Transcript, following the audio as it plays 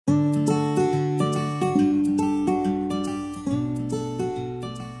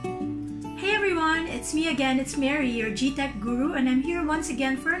again, it's Mary, your G-Tech guru, and I'm here once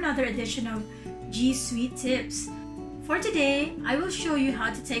again for another edition of G Suite Tips. For today, I will show you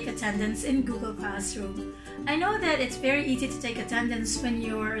how to take attendance in Google Classroom. I know that it's very easy to take attendance when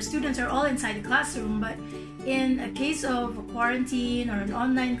your students are all inside the classroom, but in a case of a quarantine or an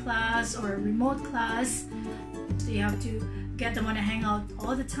online class or a remote class, do you have to get them on a hangout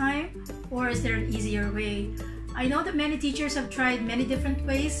all the time, or is there an easier way? I know that many teachers have tried many different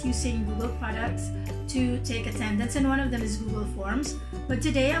ways using Google products to take attendance, and one of them is Google Forms. But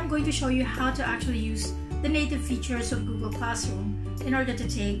today I'm going to show you how to actually use the native features of Google Classroom in order to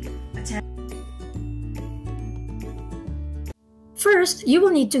take attendance. First, you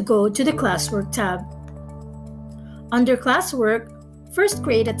will need to go to the Classwork tab. Under Classwork, first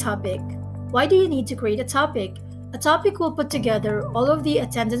create a topic. Why do you need to create a topic? A topic will put together all of the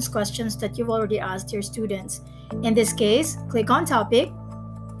attendance questions that you've already asked your students. In this case, click on Topic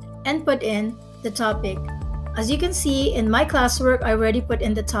and put in the topic. As you can see in my classwork, I already put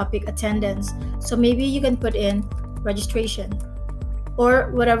in the topic attendance. So maybe you can put in registration or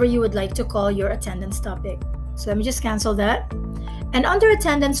whatever you would like to call your attendance topic. So let me just cancel that. And under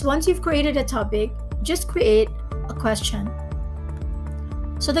attendance, once you've created a topic, just create a question.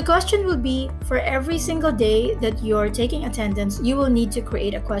 So the question will be, for every single day that you're taking attendance, you will need to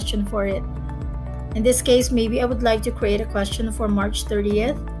create a question for it. In this case, maybe I would like to create a question for March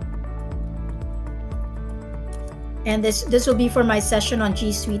 30th. And this will be for my session on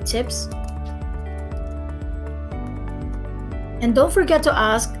G Suite Tips. And don't forget to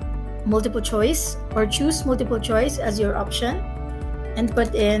ask multiple choice or choose multiple choice as your option and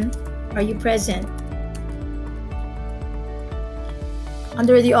put in, are you present?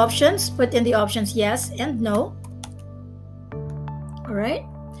 Under the options, put in the options yes and no. All right.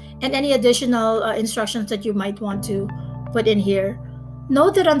 And any additional instructions that you might want to put in here.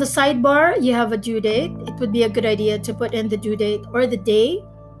 Note that on the sidebar, you have a due date. It would be a good idea to put in the due date or the day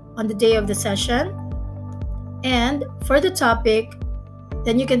on the day of the session. And for the topic,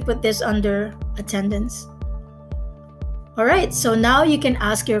 then you can put this under attendance. All right, so now you can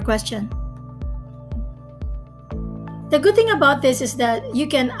ask your question. The good thing about this is that you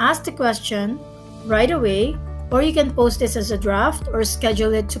can ask the question right away, or you can post this as a draft or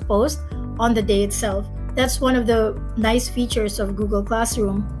schedule it to post on the day itself. That's one of the nice features of Google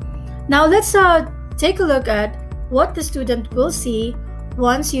Classroom. Now let's take a look at what the student will see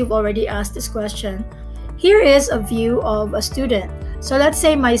once you've already asked this question. Here is a view of a student. So let's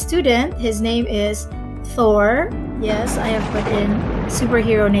say my student, his name is Thor. Yes, I have put in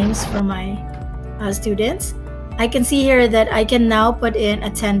superhero names for my students. I can see here that I can now put in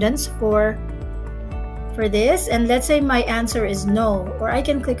attendance for this, and let's say my answer is no, or I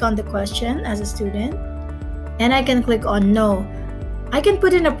can click on the question as a student and I can click on no. I can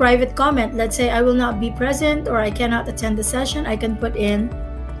put in a private comment. Let's say I will not be present or I cannot attend the session. I can put in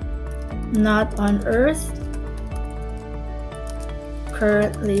not on Earth,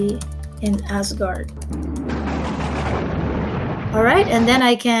 currently in Asgard. All right, and then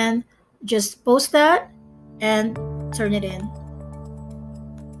I can just post that and turn it in.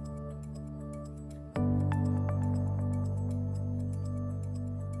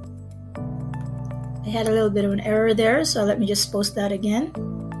 I had a little bit of an error there, so let me just post that again.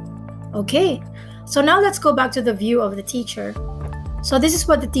 Okay, so now let's go back to the view of the teacher. So this is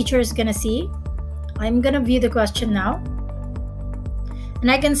what the teacher is gonna see. I'm gonna view the question now. And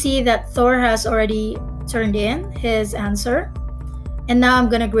I can see that Thor has already turned in his answer. And now I'm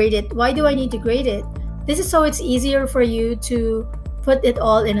gonna grade it. Why do I need to grade it? This is so it's easier for you to put it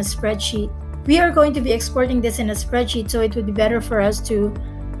all in a spreadsheet. We are going to be exporting this in a spreadsheet, so it would be better for us to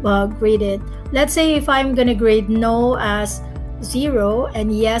grade it. Let's say if I'm gonna grade no as 0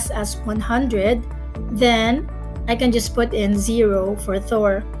 and yes as 100, then I can just put in 0 for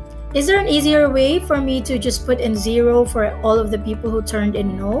Thor. Is there an easier way for me to just put in 0 for all of the people who turned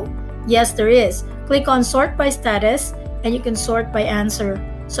in no? Yes, there is. Click on sort by status and you can sort by answer.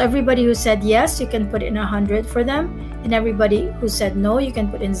 So everybody who said yes, you can put in 100 for them, and everybody who said no, you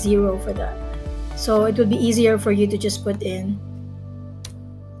can put in 0 for that. So it would be easier for you to just put in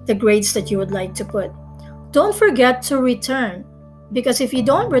the grades that you would like to put. Don't forget to return, because if you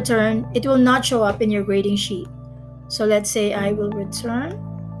don't return, it will not show up in your grading sheet. So let's say I will return.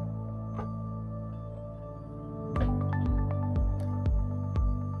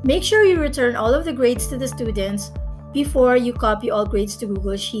 Make sure you return all of the grades to the students before you copy all grades to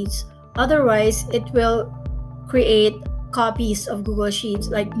Google Sheets. Otherwise, it will create copies of Google Sheets,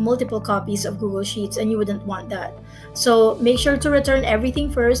 like multiple copies of Google Sheets, and you wouldn't want that. So make sure to return everything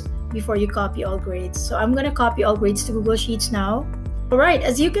first before you copy all grades. So I'm going to copy all grades to Google Sheets now. All right,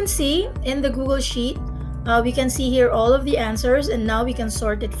 as you can see in the Google Sheet, We can see here all of the answers, and now we can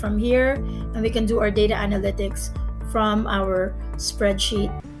sort it from here, and we can do our data analytics from our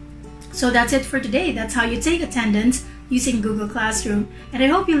spreadsheet. So that's it for today. That's how you take attendance using Google Classroom. And I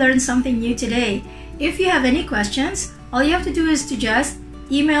hope you learned something new today. If you have any questions, all you have to do is to just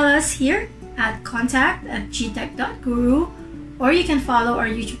email us here at contact@gtech.guru, or you can follow our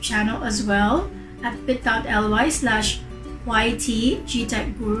YouTube channel as well at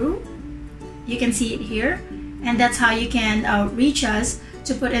bit.ly/ytgtechguru. You can see it here, and that's how you can reach us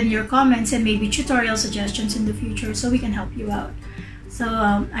to put in your comments and maybe tutorial suggestions in the future so we can help you out. So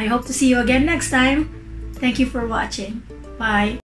I hope to see you again next time. Thank you for watching. Bye.